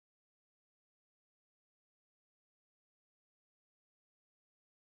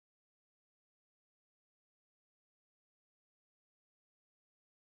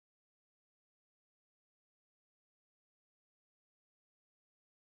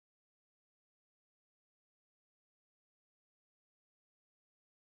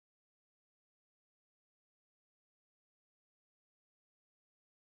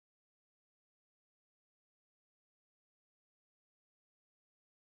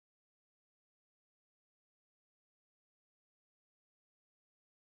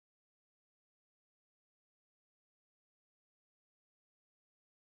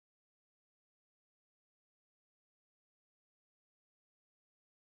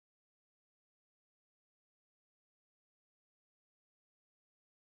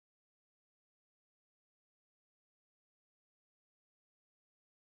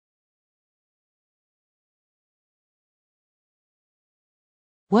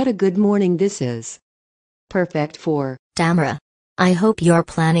What a good morning this is. Perfect for Tamara. I hope you're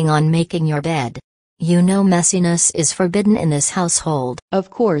planning on making your bed. You know messiness is forbidden in this household. Of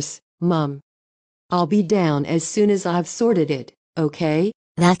course, Mum. I'll be down as soon as I've sorted it, okay?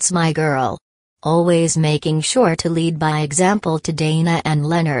 That's my girl. Always making sure to lead by example to Dana and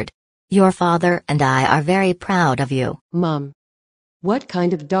Leonard. Your father and I are very proud of you. Mum. What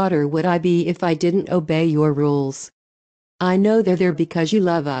kind of daughter would I be if I didn't obey your rules? I know they're there because you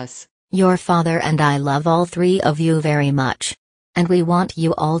love us. Your father and I love all three of you very much. And we want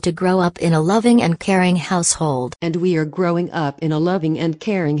you all to grow up in a loving and caring household. And we are growing up in a loving and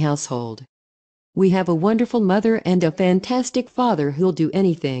caring household. We have a wonderful mother and a fantastic father who'll do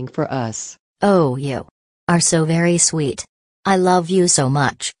anything for us. Oh, you are so very sweet. I love you so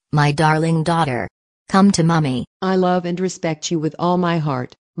much, my darling daughter. Come to Mummy. I love and respect you with all my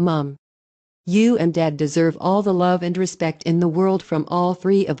heart, Mum. You and Dad deserve all the love and respect in the world from all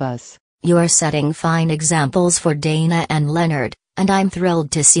three of us. You are setting fine examples for Dana and Leonard, and I'm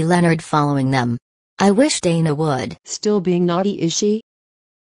thrilled to see Leonard following them. I wish Dana would. Still being naughty, is she?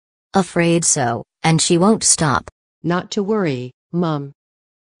 Afraid so, and she won't stop. Not to worry, Mum.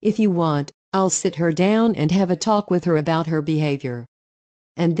 If you want, I'll sit her down and have a talk with her about her behavior.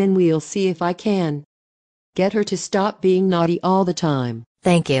 And then we'll see if I can get her to stop being naughty all the time.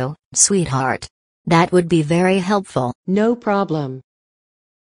 Thank you, sweetheart. That would be very helpful. No problem.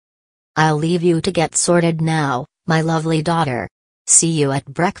 I'll leave you to get sorted now, my lovely daughter. See you at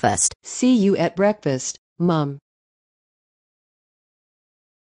breakfast. See you at breakfast, Mum.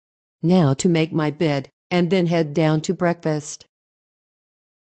 Now to make my bed, and then head down to breakfast.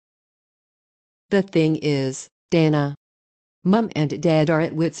 The thing is, Dana, Mum and Dad are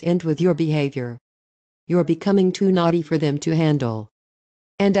at wit's end with your behavior. You're becoming too naughty for them to handle.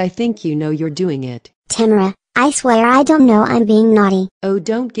 And I think you know you're doing it. Tamara, I swear I don't know I'm being naughty. Oh,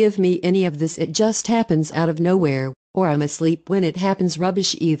 don't give me any of this "it just happens out of nowhere," or "I'm asleep when it happens"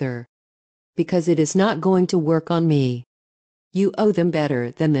 rubbish either. Because it is not going to work on me. You owe them better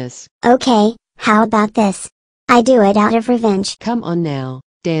than this. Okay, how about this? I do it out of revenge. Come on now,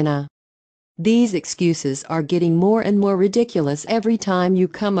 Dana. These excuses are getting more and more ridiculous every time you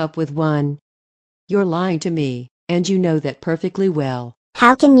come up with one. You're lying to me, and you know that perfectly well.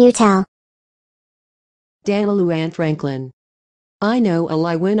 How can you tell? Dana Luann Franklin. I know a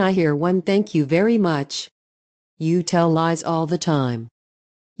lie when I hear one. Thank you very much. You tell lies all the time.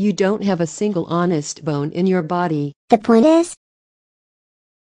 You don't have a single honest bone in your body. The point is?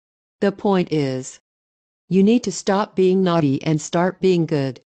 The point is, you need to stop being naughty and start being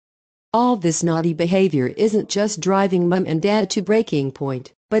good. All this naughty behavior isn't just driving Mum and Dad to breaking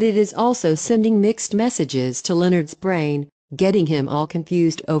point, but it is also sending mixed messages to Leonard's brain, getting him all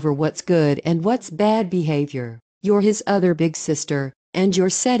confused over what's good and what's bad behavior. You're his other big sister, and you're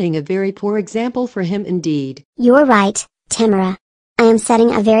setting a very poor example for him indeed. You're right, Tamara. I am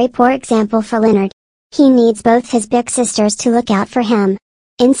setting a very poor example for Leonard. He needs both his big sisters to look out for him.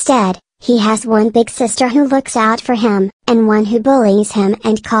 Instead, he has one big sister who looks out for him, and one who bullies him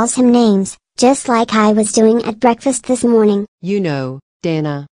and calls him names, just like I was doing at breakfast this morning. You know,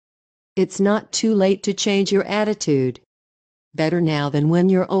 Dana, it's not too late to change your attitude. Better now than when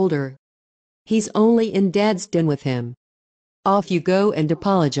you're older. He's only in Dad's den with him. Off you go and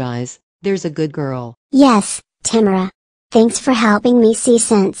apologize, there's a good girl. Yes, Tamara. Thanks for helping me see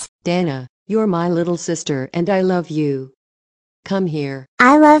sense. Dana, you're my little sister and I love you. Come here.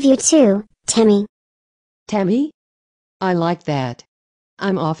 I love you too, Tammy. Tammy? I like that.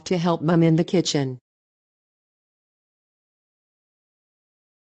 I'm off to help Mum in the kitchen.